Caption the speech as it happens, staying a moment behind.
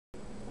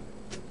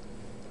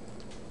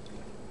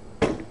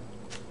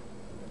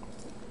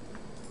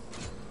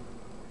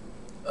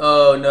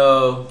Oh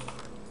no.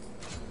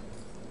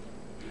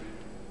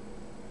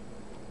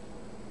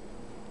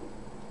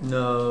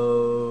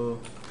 No.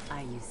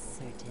 Are you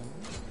certain?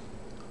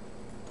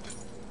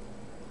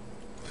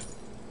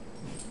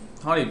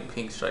 How many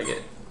pinks should I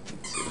get?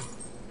 2.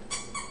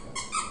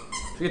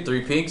 Should I get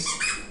 3 pinks?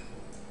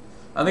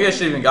 I think I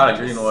should even got a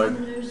green orb.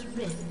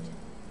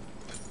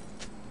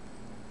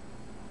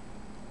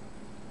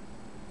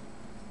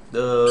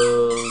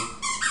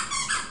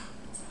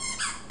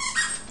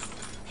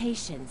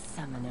 Patience,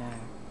 summoner.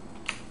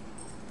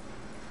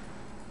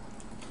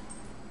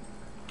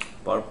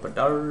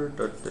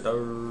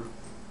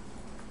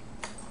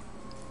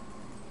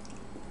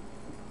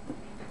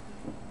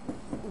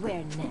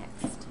 Where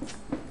next?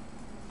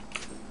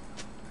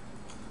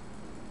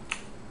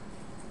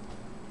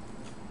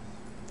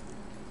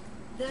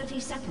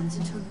 Seconds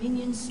until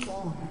minions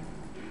spawn.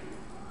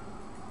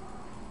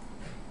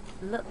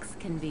 Looks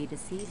can be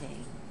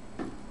deceiving.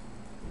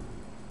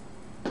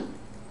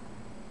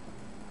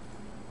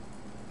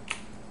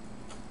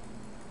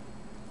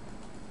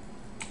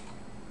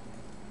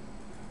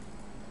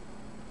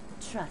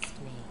 Trust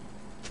me.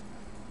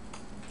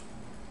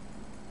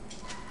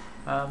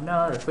 I'm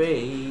not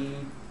afraid.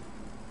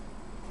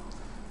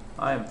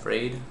 I am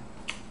afraid.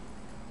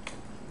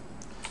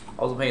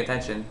 I wasn't paying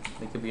attention.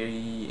 It could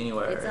be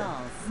anywhere. It's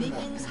all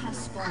minions have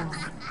spawned.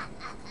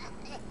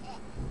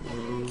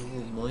 Oh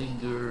my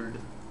god.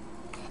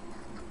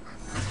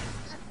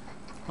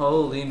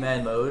 Holy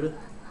man mode.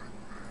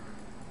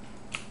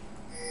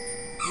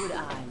 Would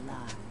I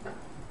lie?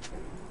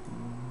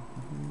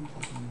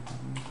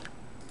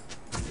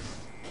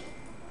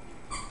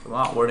 I'm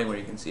not wording where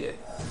you can see it.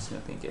 I'm just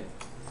gonna pink it.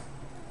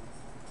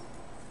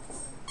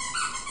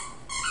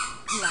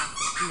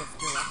 Classic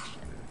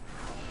misdirection.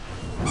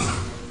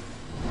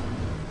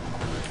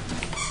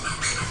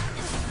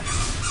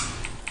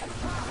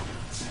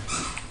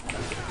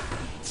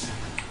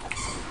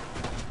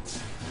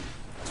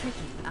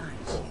 Tricky,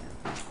 aren't you?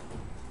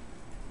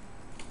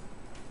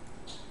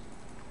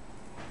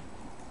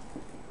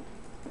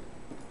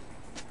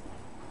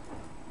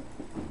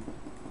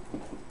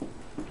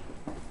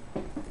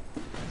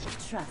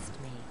 Trust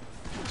me.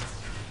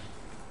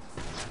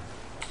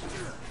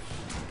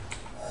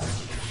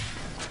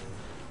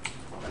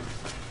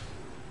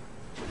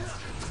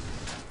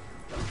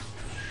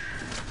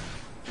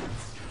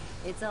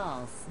 It's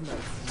all smoke.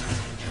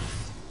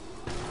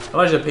 I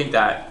might just pink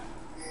that.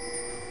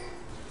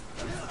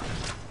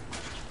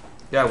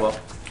 Yeah, well.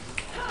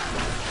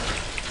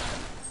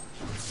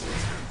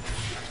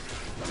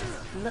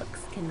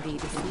 Looks can be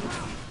deceiving.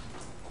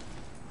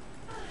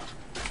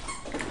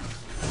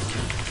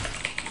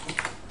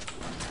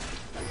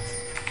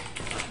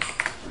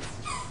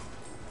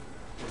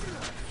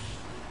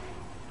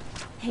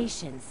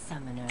 Patience,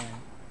 summoner.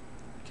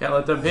 Can't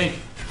let them pink.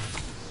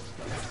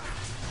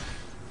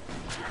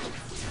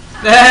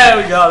 Yeah,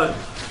 we got it.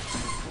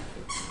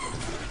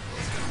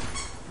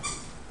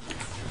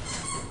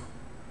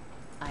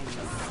 I will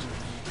see.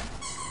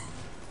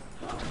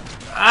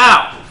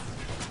 Ow!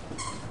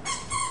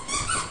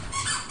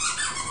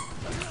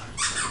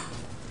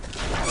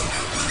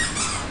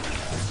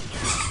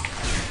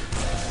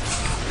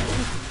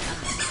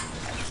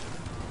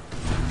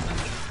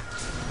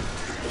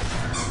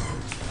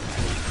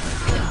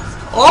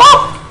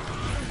 Oh!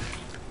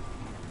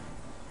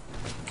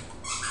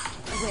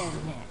 Where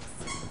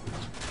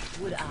next?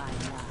 Would I lie?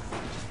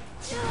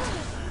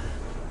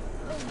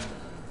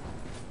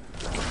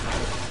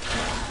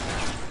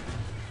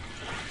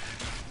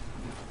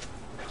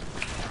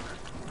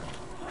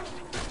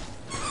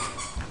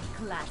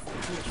 Classic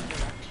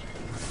misdirection.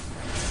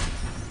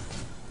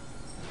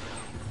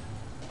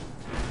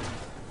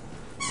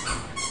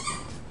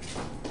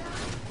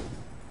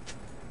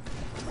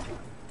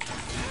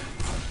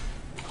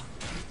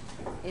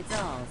 It's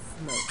all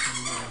smoke and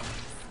noise.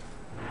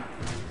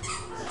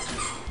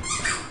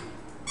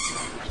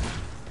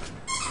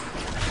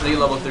 I think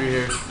level 3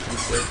 here.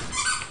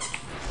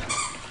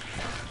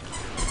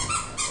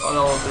 Oh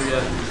no, level 3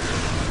 yet.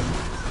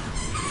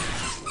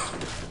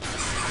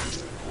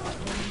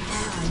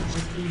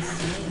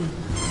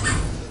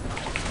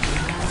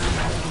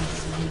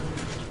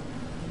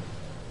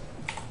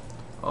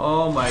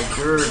 Oh my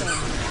god.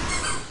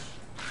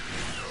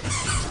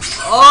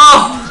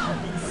 Oh!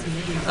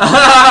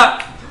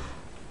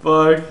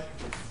 Fuck.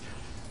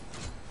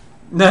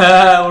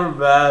 Nah, we're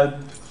bad.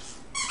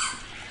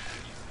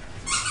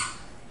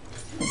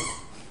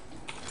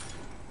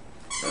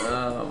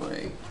 Oh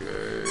my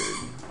god.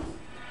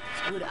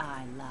 Would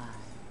I lie?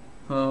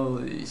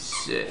 Holy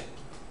shit.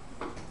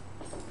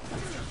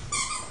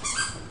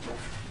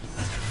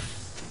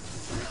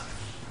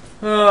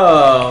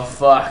 Oh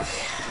fuck.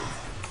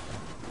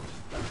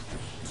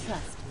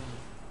 Trust me.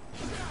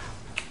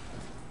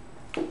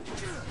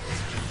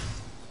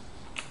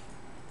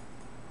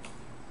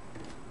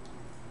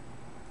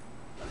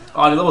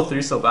 Oh, the level 3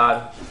 is so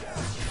bad.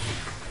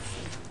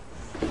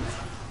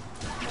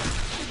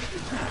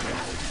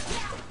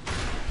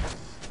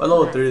 By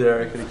level 3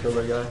 there, I could have killed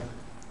that guy.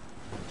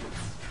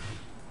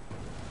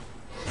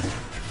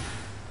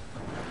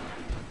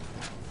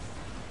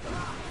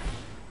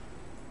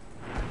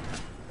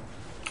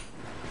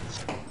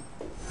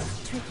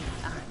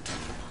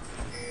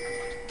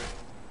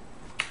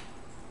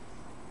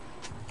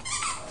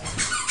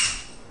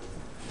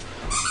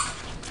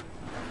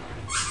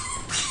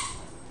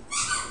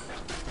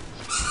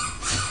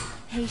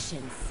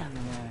 Patience,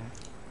 summoner.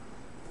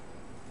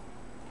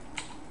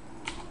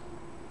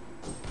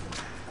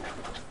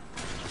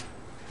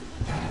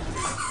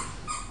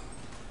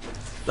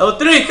 Level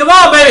 3, come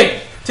on,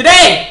 baby!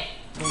 Today!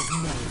 There's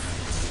no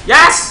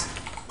Yes!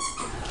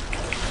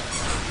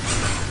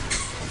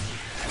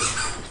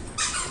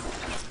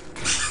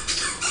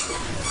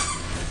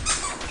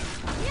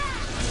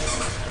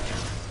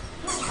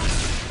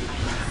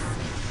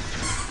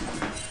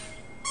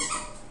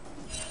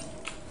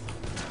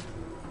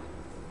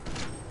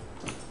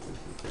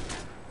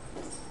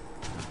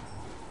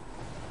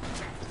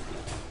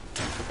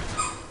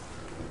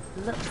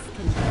 looks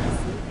can be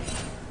deceiving.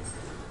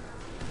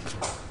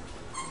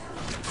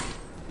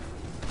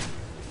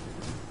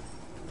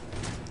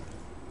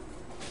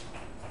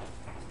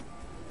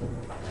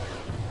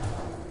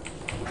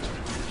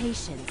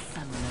 Patience,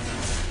 summoner.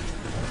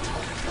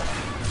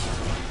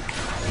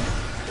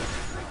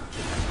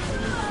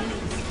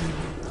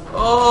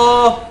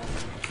 Oh!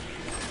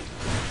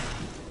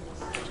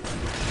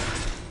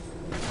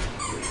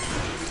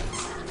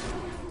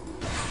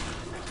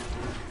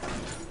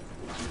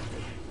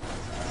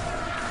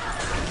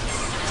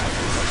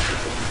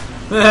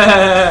 Enemy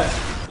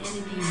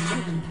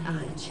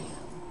rampage.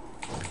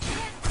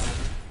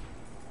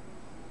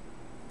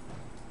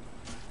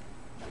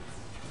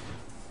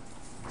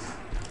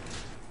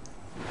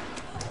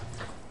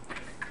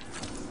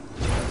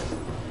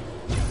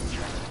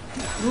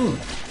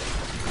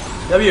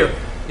 W.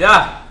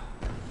 Yeah.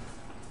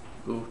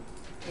 Ooh.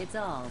 It's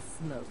all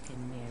smoke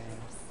and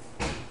mirrors.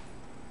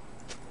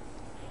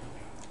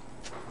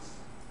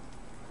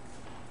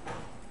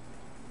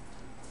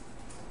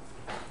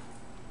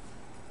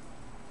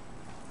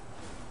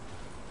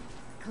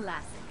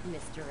 Classic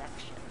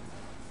misdirection.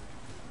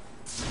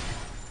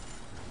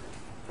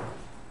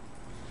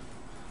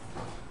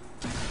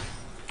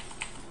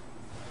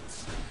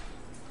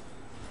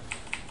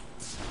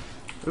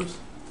 Oops.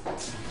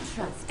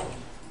 Trust me.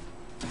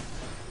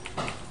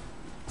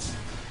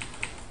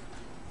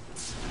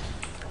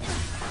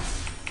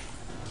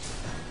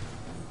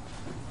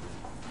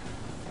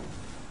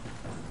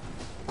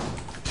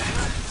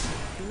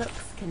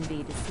 Looks can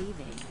be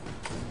deceiving.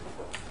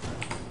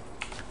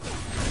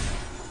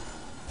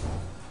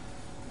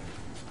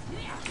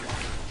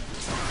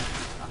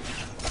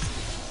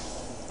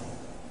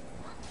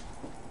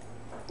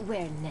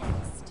 Where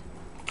next?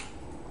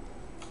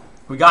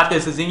 We got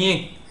this,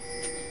 Azingi.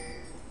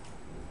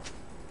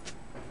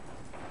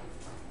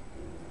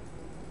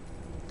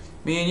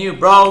 Me and you,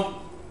 bro.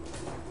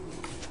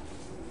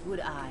 Would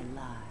I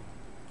lie?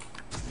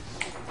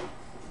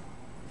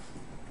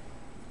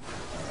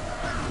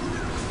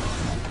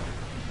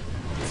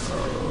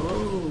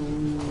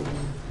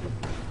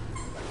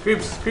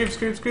 Creeps, creeps,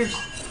 creeps, creeps.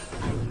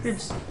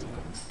 Creeps.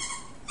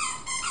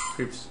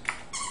 Creeps.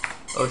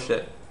 Oh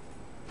shit.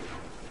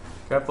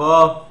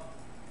 Careful.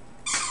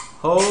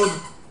 Hold.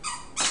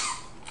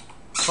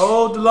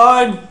 Hold the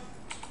line.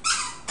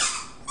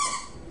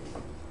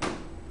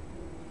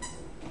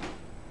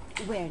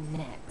 Where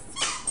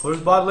next?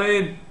 Where's bot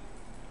lane?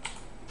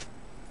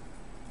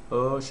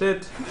 Oh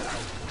shit.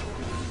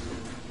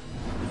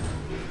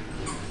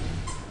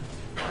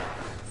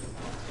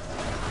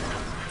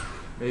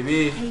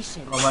 Maybe.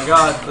 Patience. Oh my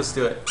god, let's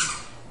do it.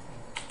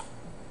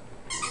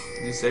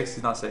 Is he 6?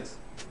 He's not 6.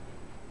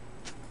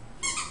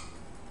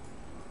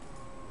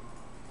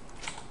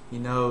 He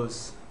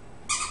knows.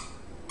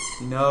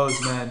 He knows,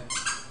 man.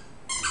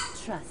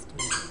 Trust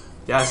me.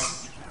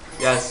 Yes.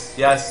 Yes.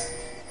 Yes.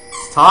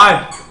 It's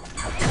time.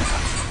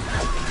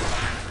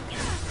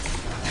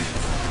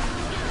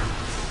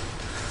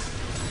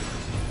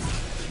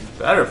 You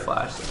better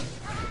flash them.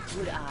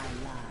 Would I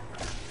lie?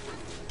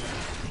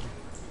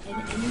 An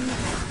enemy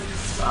has been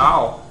slain.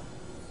 Ow.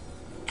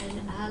 An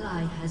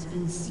ally has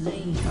been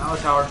slain. Ow,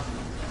 tower.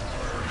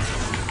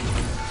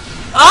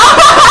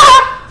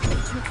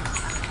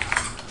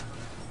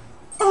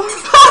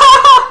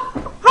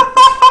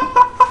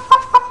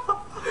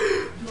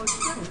 Your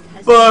turret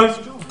has Fuck.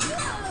 been destroyed.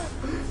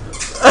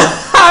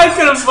 I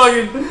could have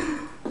fucking.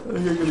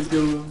 I'm gonna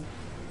kill him.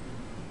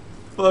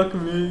 Fuck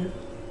me.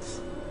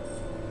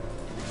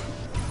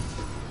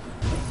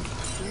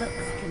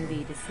 Looks can be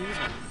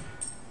deceiving.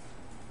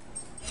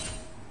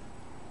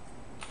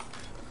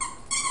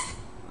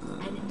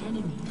 An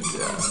enemy has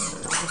been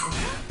slain.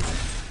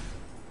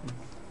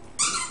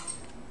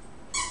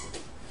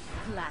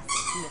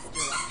 Classic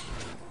misdirection.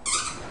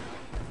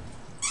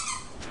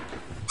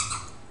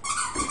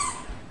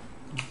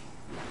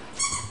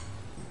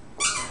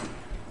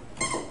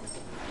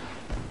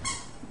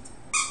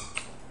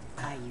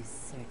 Are you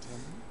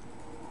certain?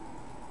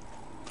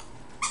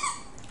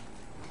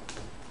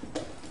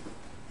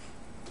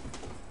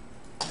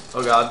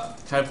 Oh god.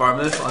 Can I farm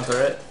this on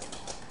turret?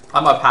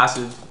 I'm not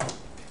passive.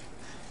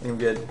 I'm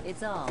good.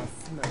 It's all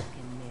smoke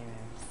and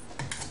mirrors.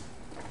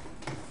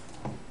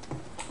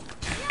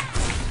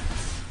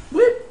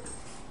 Whip.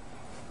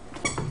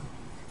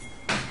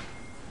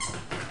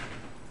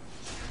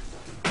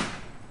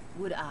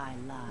 Would I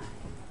lie?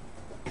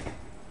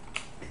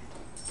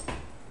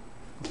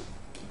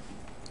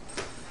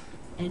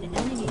 An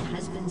enemy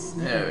has been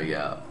slain. There we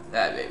go.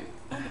 That baby.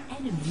 An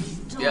enemy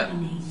Yep.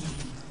 dominating.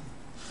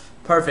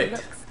 Perfect.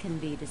 Looks can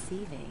be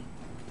deceiving.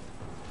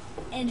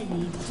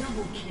 Enemy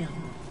double kill.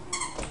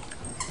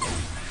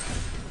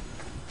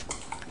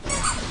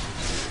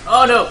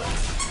 Oh no!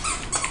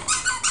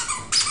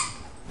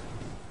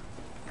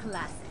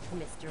 Classic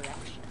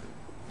misdirection.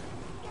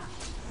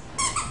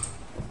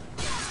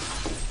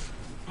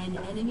 An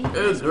enemy It was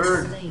has been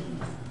weird. slain.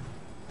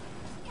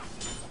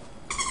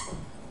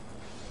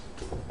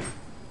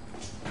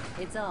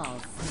 It's all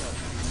smoke.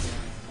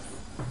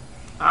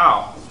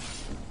 Ow.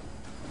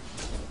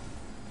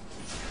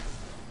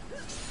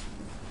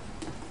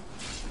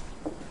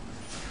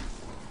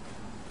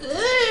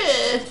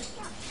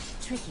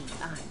 Tricky,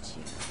 aren't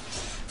you?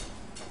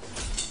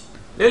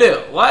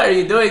 Lulu, what are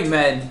you doing,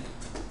 man?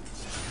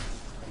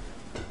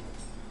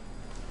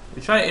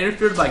 You're trying to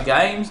interfere with my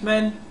games,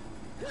 man?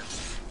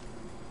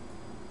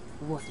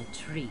 What a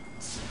treat.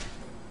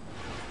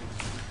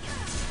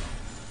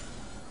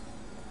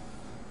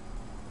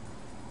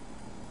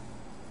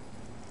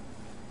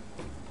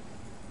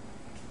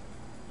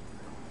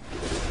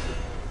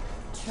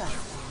 Trust me.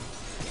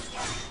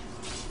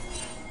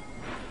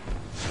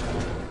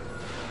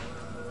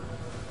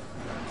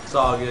 It's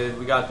all good.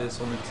 We got this.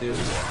 Only 2.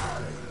 Let's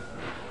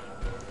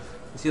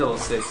see level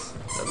 6.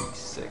 That'd be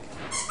sick.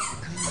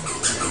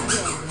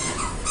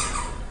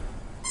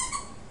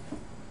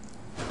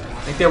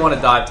 I think they want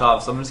to dive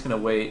top, so I'm just gonna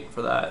wait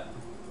for that.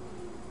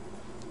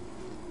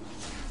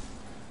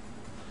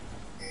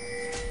 I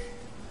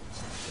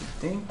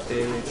think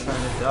they're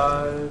trying to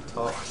dive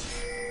top.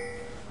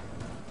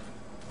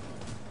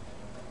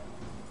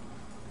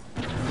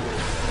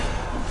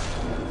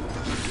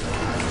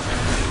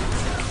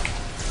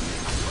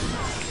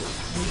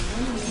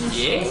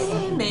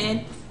 Yeah,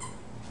 man.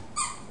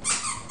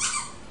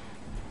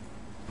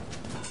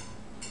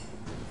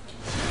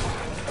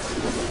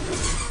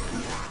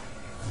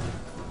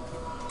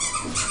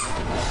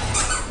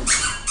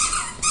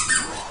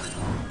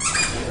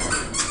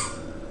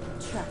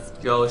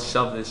 Trust. Yo, let's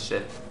shove this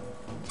shit.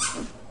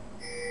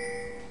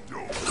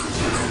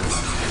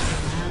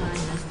 Ally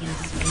has been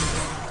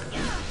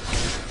slain.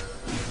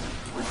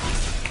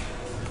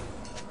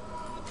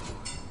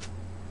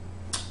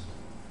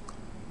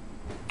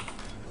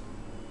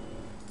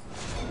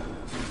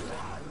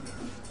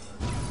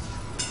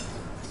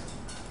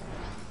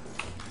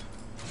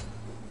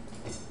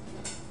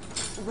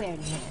 Where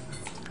next?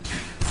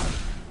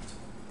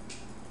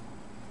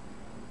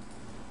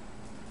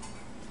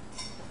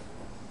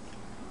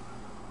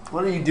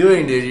 What are you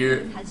doing, dude?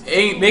 You're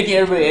making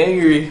everybody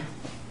angry.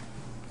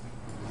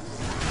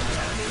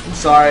 I'm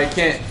sorry, I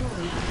can't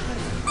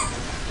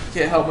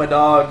help my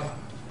dog.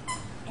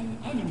 An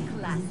enemy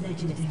is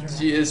legendary.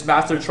 She is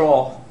Master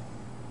Troll.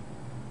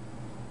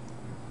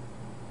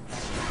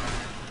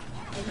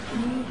 An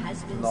enemy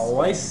has been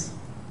Nice.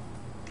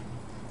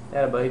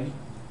 Yeah, baby.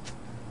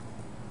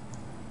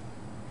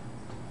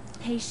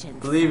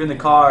 Patience. Believe in the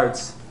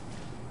cards.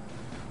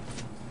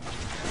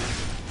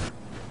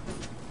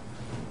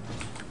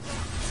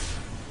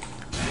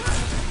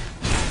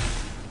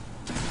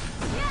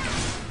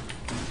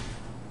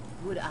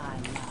 Would I lie?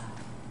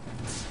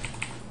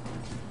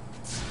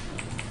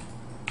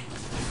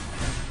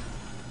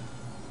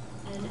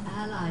 An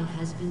ally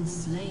has been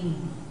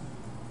slain.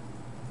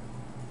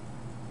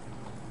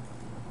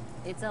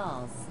 It's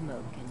all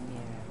smoke and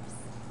mirrors.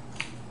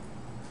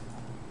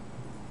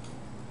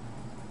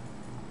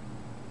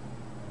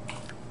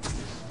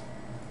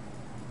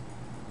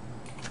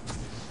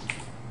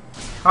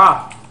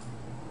 Ha!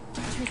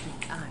 Tricky,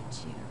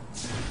 aren't you?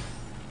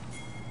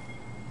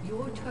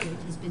 Your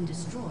turret has been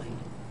destroyed.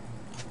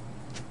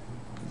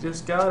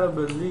 Just gotta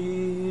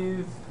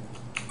believe.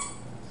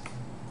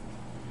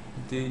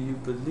 Do you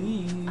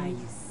believe? Are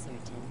you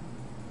certain?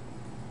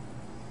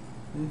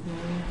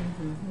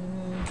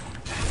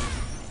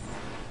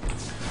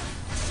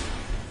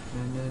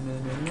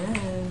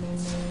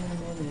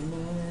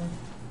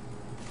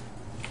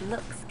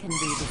 Looks can be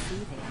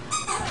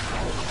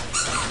deceiving.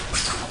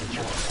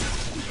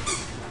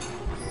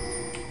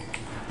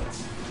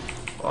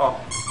 Oh.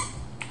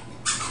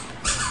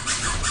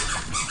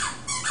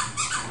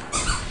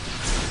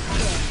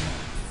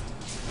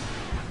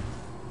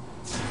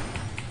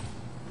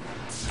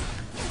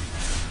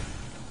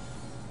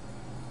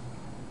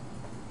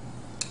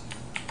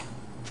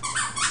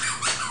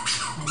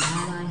 An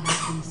ally has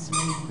been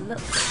slain.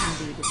 Looks can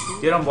be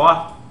deceiving. Get him, boy.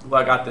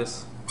 Well, I got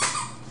this.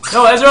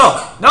 No,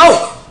 Ezreal! No! An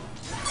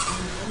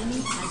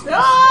enemy has been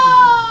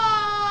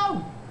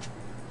No!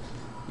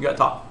 You got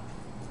top.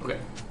 Okay.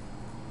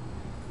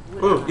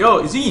 Ooh,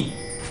 yo, Ziggy!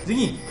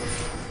 Ziggy!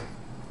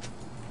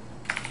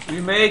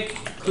 We make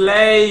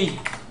play!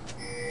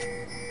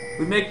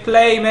 We make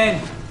play,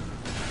 man!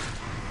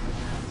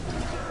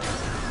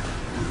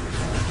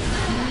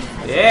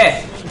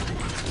 Yeah!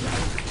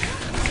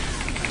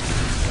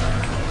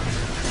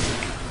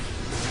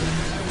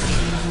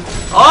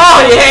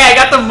 Oh yeah, I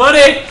got the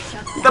money!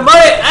 The money!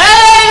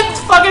 Hey, let's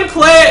fucking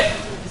play it!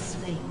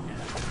 slain.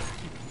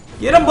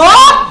 Get him, boy!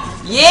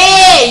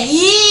 Yeah!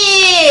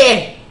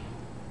 Yeah!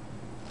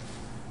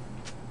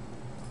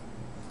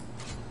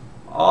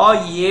 Oh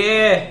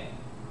yeah!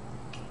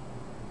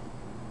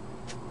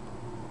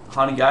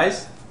 Honey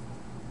guys?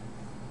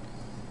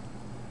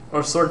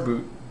 Or sword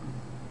boot?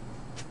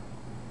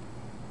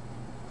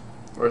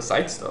 Or a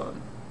sight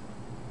stone?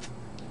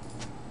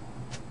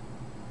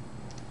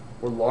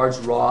 Or large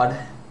rod?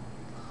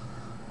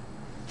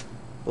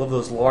 Love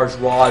those large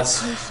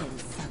rods.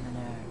 Patience,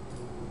 summoner.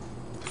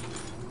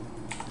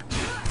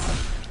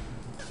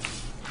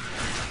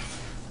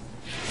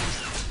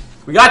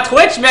 We got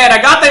Twitch, man! I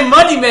got their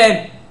money,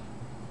 man!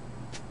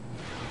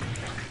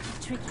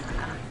 Tricky.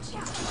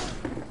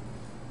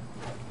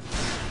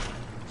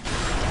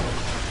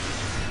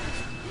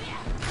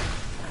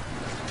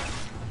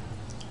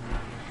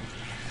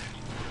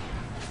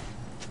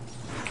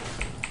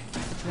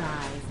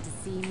 Surprised to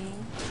see me?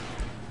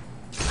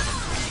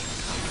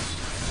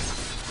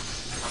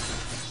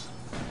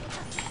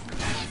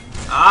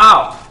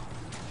 Ow!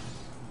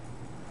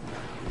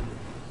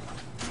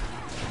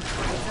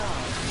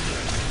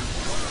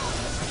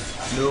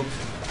 Nope.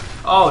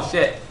 Oh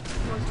shit.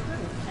 Your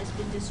turret has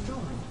been destroyed.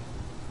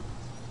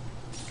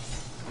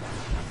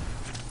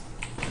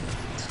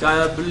 Just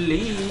gotta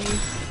believe.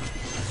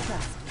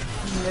 Trust.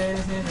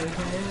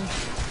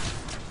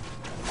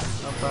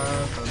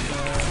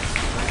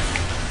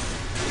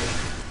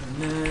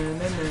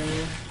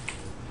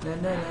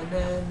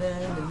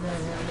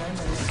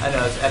 I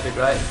know, it's epic,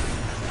 right?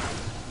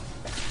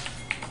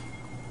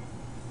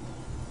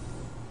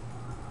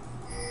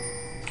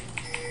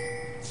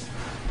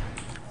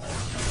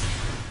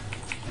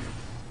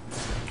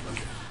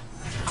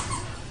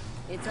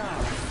 It's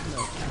all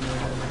smoke.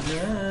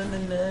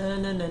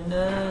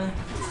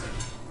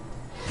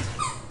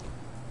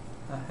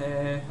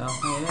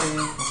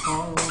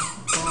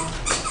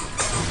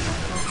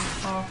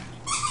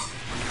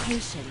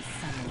 Patience,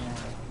 summoner.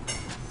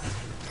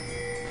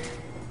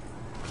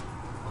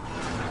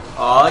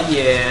 Oh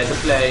yeah, the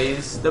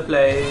blaze, the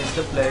blaze,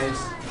 the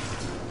blaze.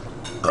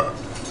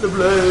 The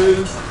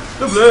blaze,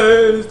 the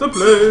blaze, the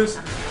blaze.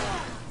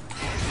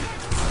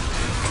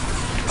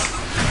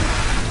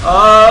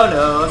 Oh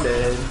no, I'm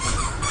dead.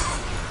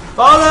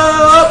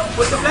 Follow up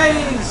with the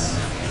blaze.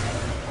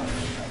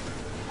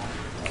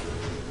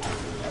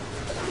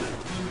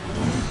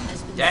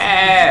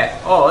 Yeah.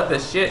 Oh, what the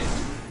shit?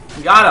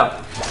 We got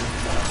him.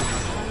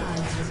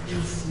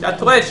 Got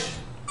Twitch.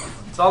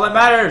 That's all that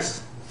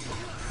matters.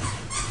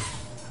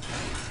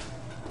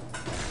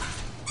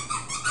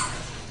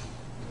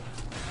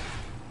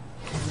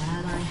 An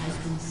ally has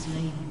been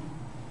slain.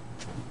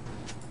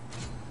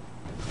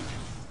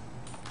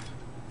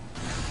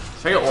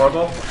 Should I get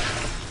Oracle? I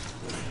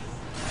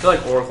feel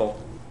like Oracle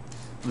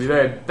would be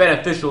very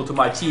beneficial to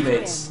my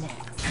teammates. We're next.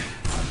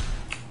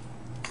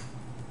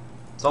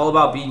 It's all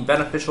about being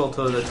beneficial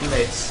to the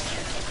teammates.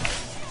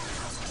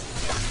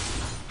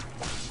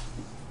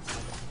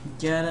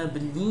 Gotta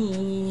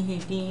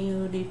believe,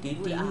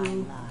 Would I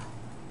lie?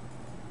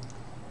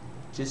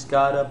 just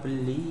gotta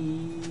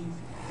believe.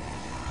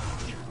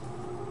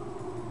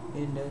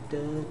 In the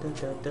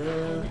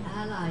An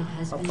ally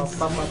has ba been ba ba ba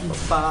slain.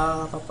 ba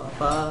ba ba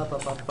ba ba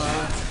ba ba.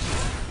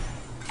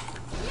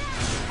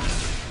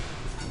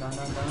 Na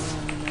na na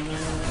na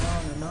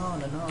na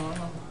na na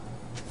na.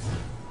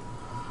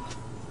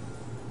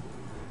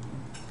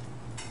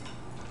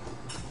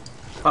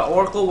 By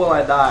Oracle will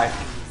I die?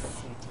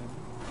 Certain.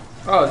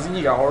 Oh,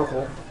 Zinni got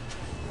Oracle.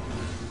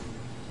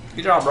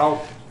 Good job,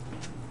 bro.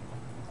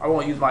 I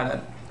won't use mine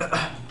then.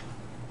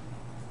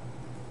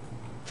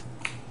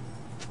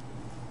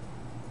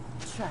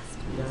 Trust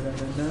me.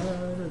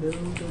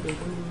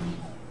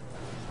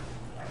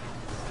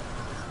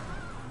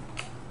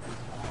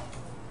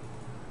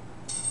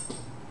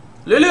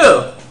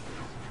 Lulu!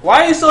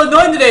 Why are you so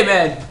annoying today,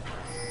 man?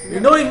 You're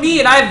annoying me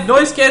and I have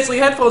noise canceling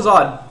headphones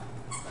on.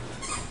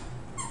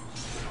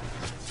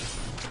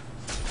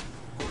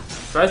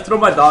 Should I just throw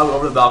my dog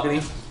over the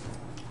balcony?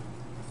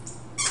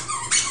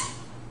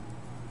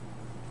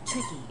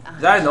 Tricky.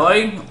 Is that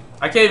annoying?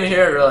 I can't even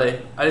hear it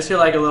really. I just hear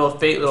like a little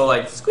faint little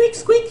like squeak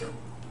squeak.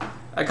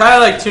 I kind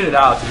of like tune it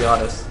out to be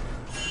honest.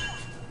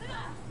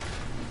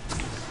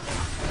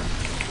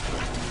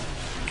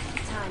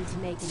 Time to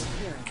make an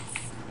appearance.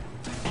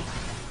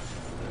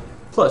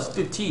 Plus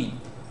 15.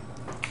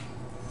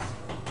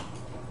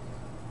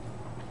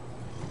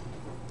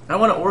 I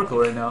want an Oracle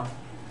right now.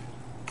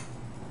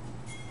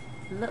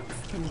 Looks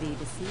can be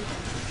deceiving.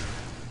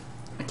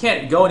 I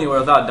can't go anywhere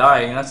without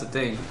dying, and that's the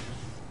thing.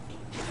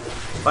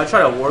 If I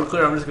try to war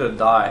clear, I'm just gonna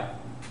die.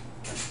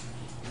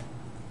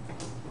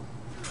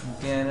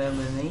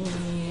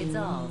 It's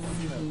all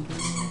smoke.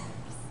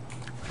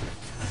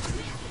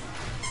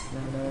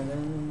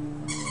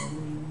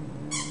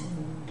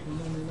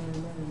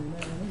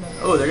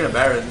 Oh, they're gonna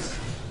Barons.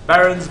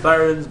 Barons,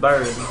 Barons,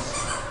 Barons.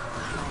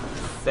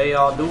 They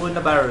are doing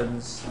the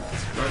Barons.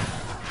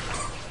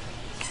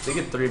 They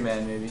get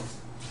 3-man maybe.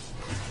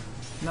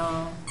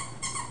 No.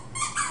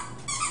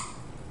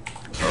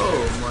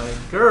 Oh my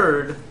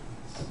god.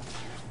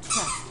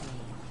 Trust me.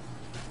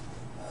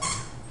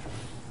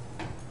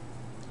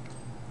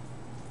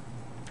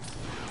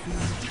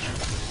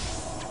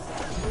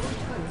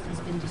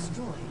 been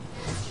destroyed.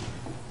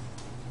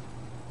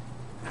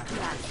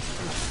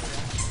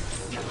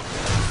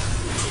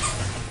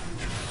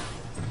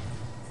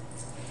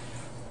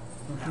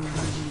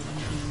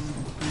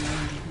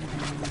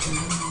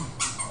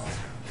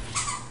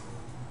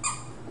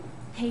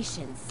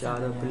 Patience.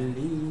 Gotta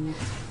believe.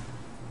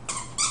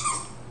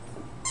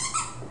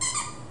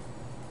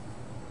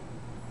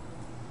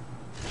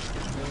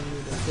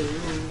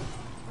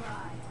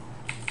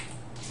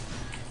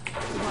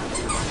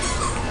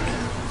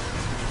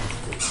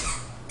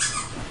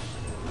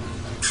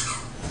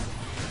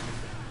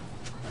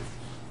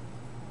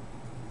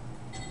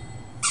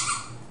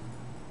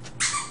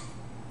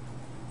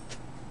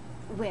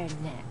 Where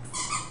next?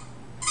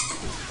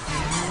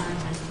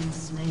 Has been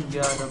slain.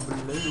 Gotta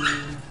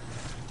believe.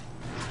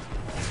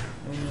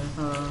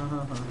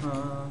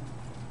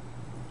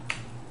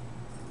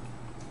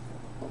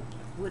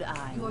 Would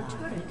I Your lie?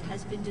 turret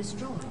has been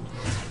destroyed.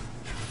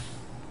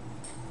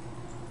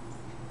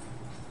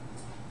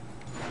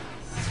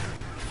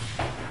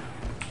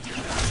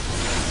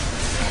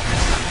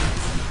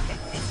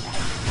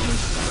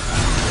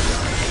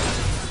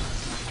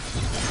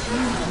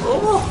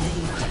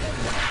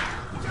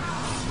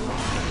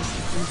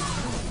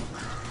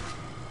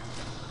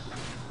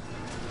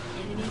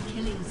 Enemy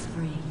killing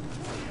spree.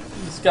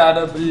 Just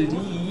gotta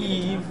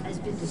believe. Has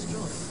been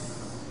destroyed.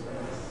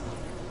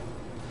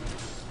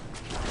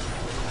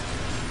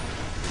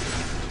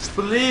 Just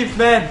believe,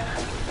 man.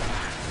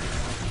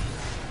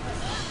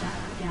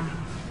 Shut down.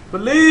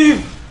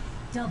 Believe.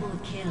 Double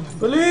kill.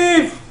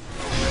 Believe.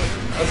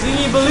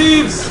 Azini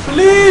believes.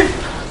 Believe.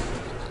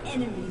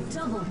 Enemy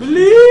double kill.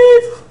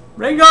 Believe.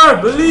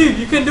 Rengar, believe.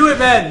 You can do it,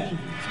 man.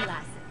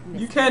 Classic.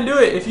 You can do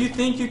it. If you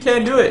think you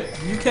can do it,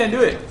 you can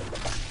do it.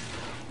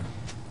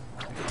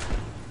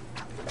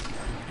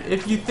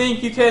 If you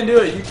think you can do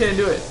it, you can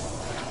do it.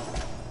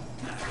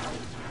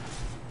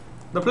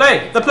 The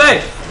play, the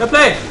play, the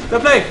play, the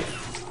play.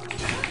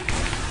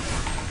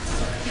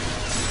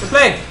 The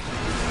play.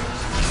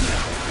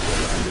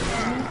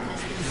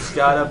 Just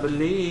gotta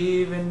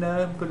believe and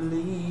not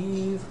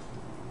believe.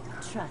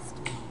 Trust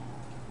me.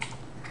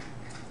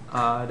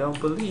 I don't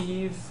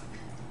believe.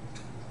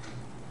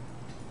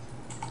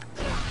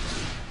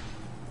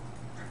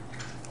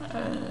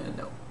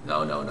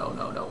 No.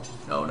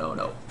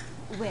 No.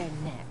 Where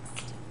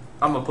next?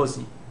 I'm a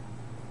pussy.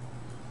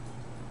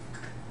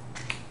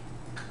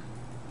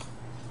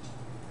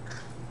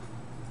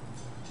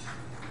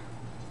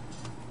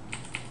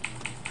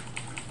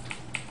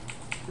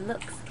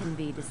 Looks can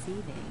be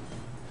deceiving.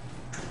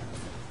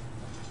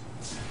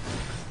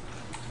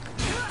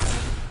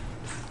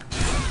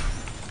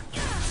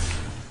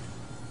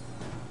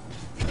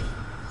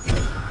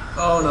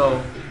 Oh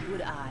no.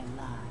 Would I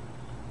lie?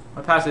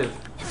 My passive.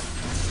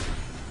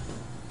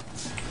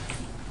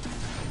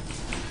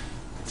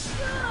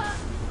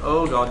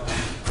 Oh god.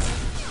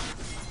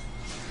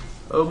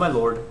 Oh my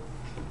lord.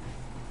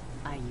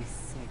 Are you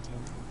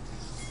certain?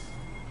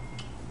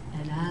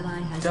 An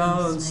ally has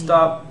Don't been slain.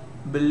 stop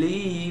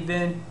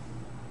believing.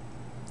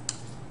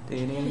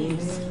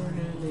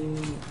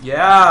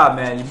 Yeah,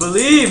 man. You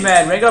believe,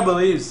 man. Rengar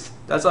believes.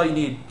 That's all you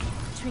need.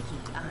 Tricky,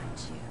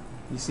 aren't you?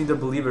 You see the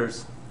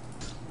believers.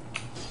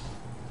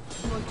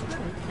 Your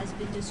turret has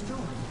been destroyed.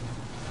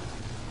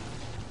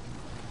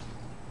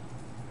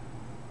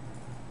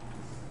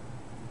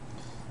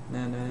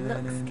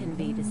 Looks can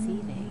be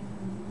deceiving.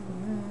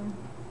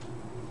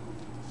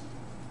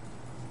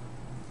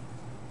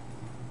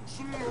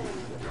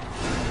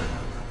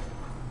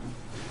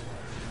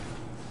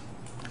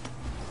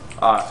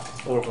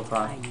 Alright, Oracle Are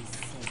time. you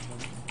certain?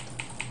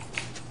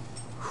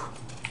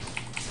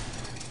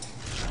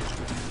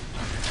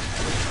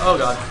 Oh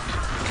god.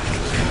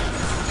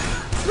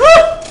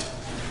 Woo!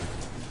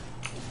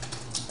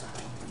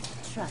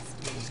 Trust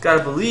me. Just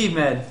gotta believe,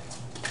 man.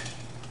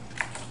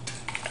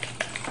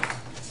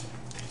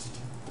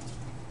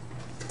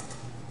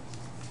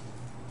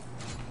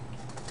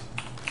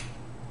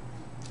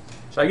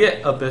 Should I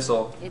get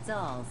Abyssal? It's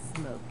all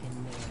smoke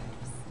and mirrors.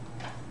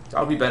 That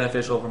would be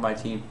beneficial for my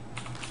team.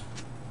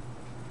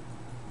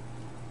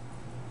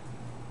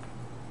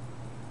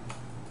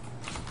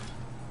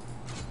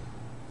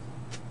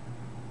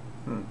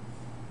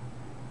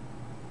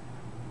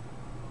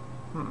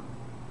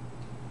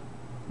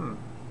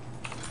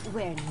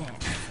 Where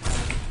next?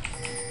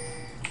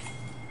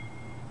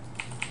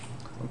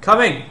 I'm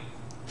coming!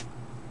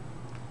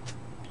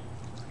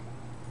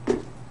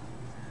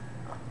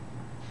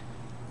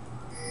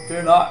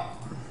 Fear not.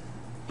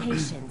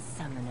 Patience,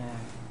 summoner.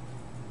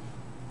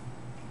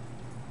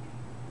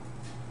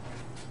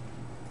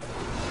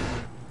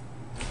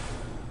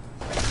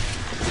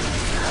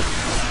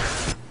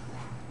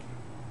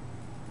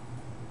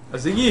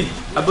 Azigi,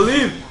 I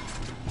believe!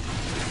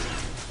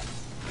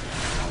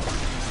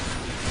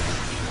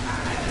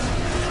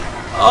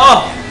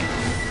 Oh!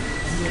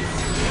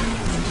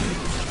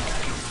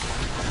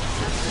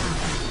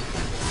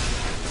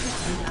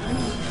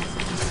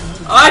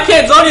 I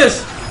can't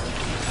Zonius!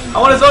 I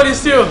want to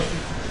Zonius too!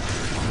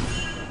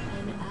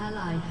 An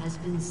ally has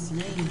been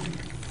slain.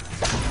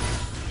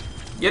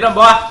 Get him,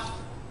 boy. I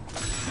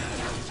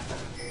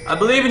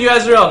believe in you,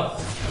 Ezreal.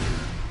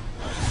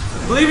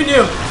 I believe in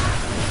you.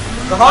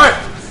 The heart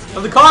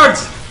of the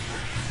cards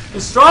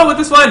is strong with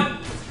this one.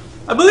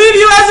 I believe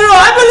you, Ezreal.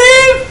 I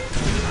believe.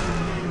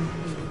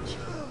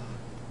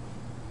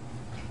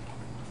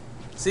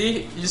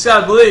 See, you just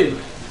gotta believe.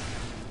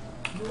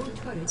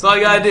 That's all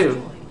you gotta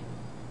do.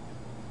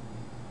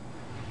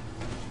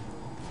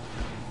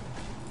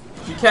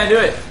 You can't do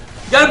it.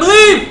 You gotta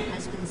believe.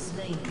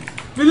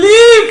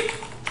 Believe.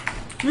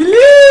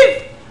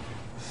 Believe.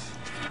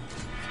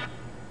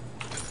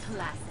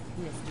 Classic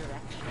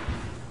misdirection.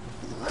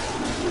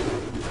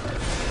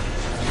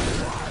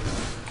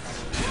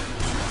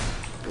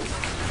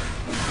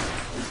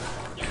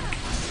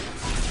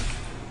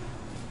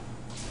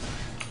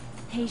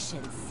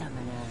 Patience,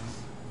 summoner.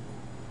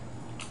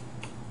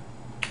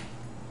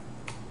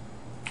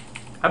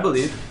 I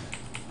believe.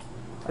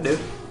 I do.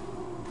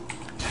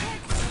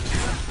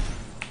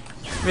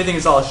 I think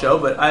it's all a show,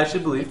 but I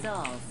actually believe. It's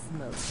all smoke and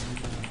mirrors.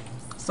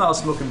 It's not all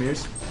smoke and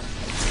mirrors.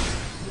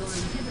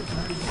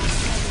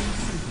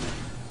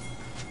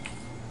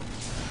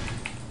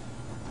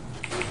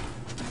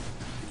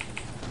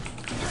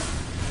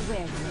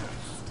 Where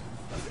next?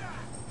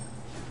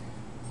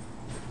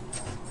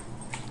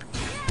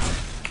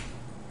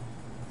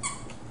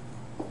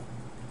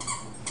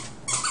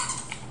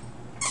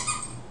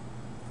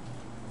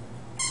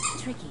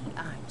 Tricky,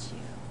 aren't you?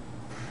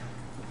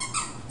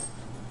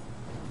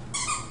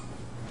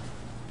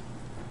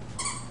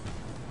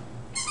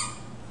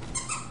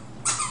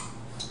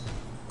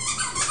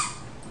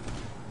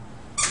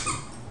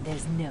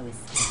 There's no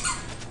escape.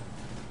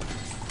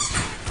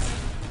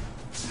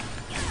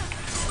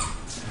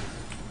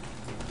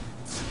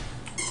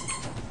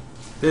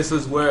 This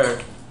is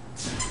where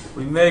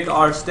we make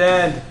our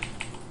stand.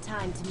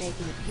 Time to make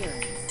an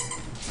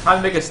appearance. Time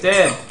to make a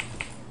stand.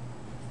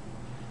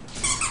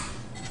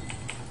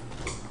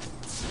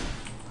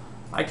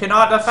 I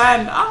cannot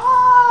defend.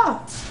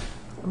 Ah!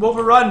 I'm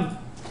overrun.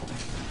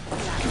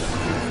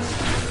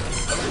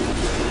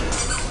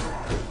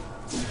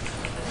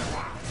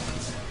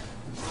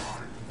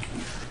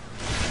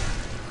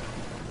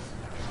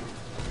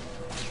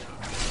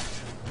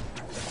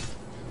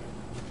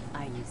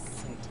 Are you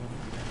certain?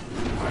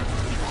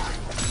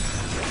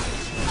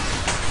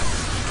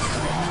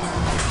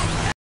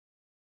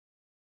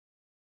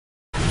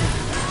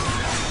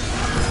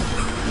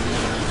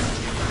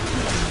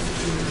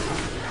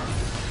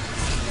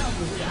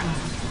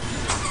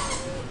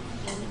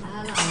 An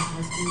ally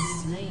has been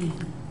slain.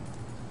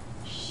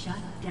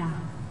 Shut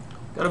down.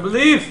 Gotta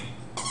believe.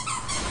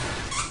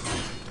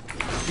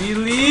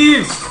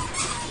 Believe.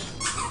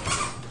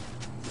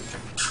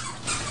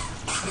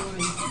 Your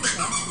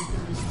inhibitor has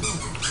been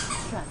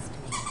destroyed. Trust me.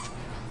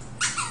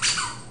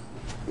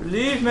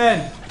 Believe,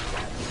 man.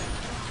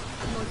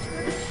 Your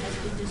turret has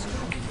been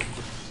destroyed.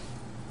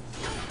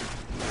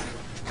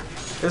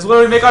 This is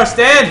where we make our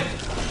stand.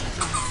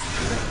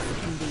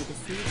 Can be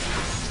deceived.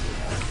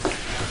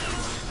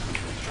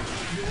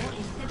 Your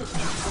inhibitor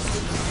has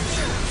been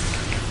destroyed.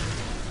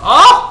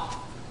 Oh!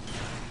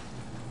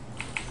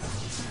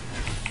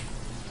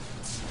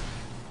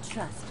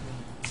 Trust me.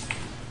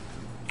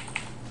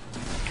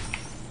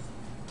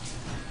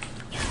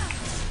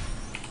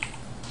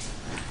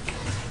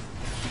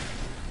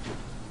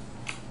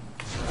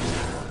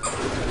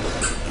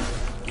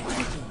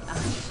 Tricky,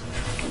 aren't you?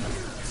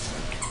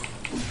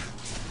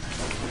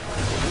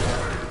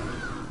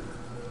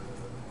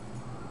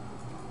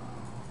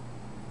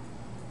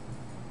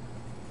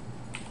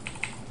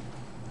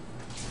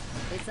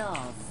 It's all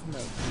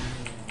smoke and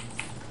mirrors.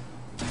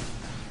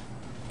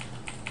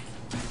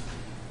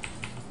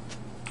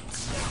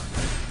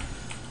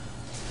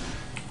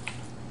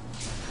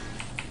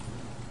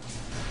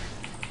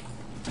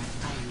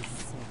 Are you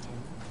certain?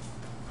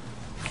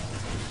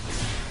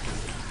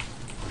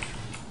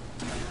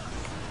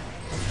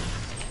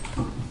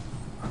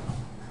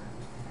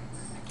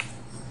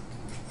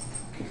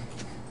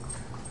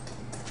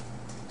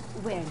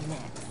 Where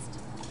next?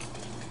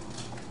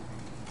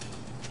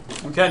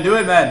 We can't do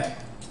it, man.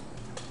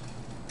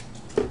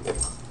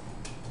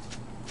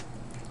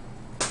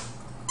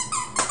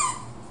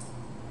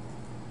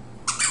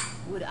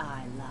 Would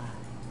I lie?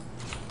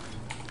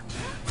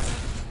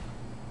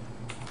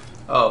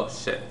 Oh,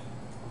 shit.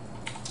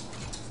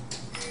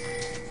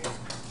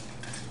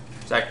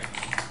 Sec.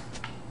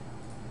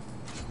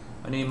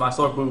 I need my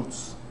sword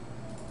boots.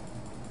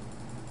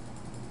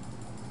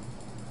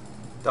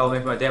 That will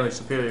make my damage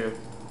superior.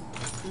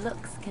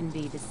 Looks can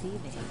be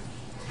deceiving.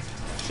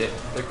 Shit,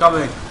 they're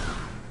coming.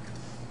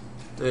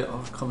 They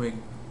are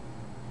coming.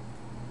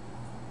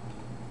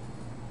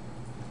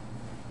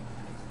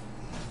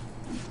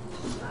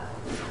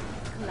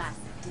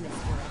 Classic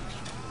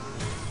misdirection.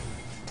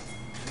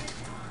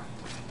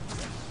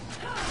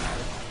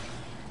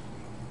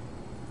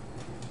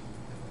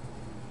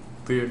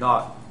 Fear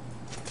not.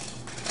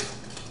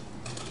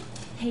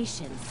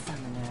 Patience,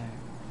 summoner.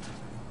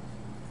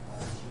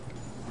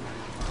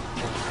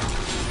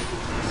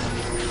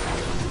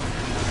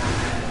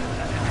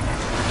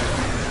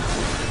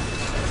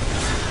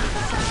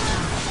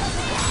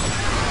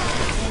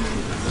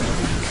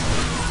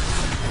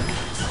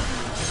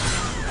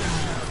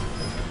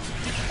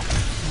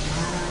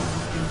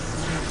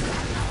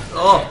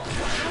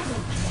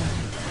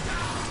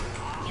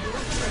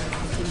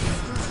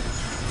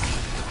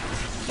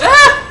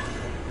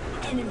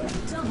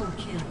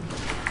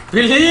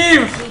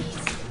 Believe!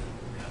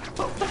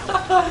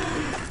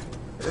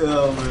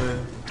 Oh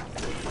man.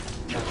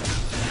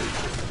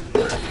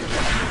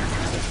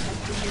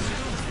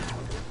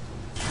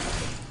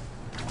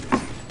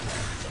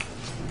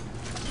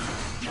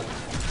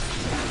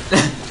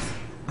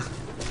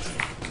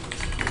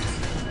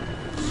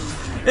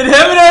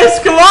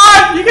 Inhibitors, come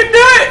on! You can do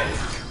it!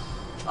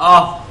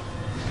 Oh.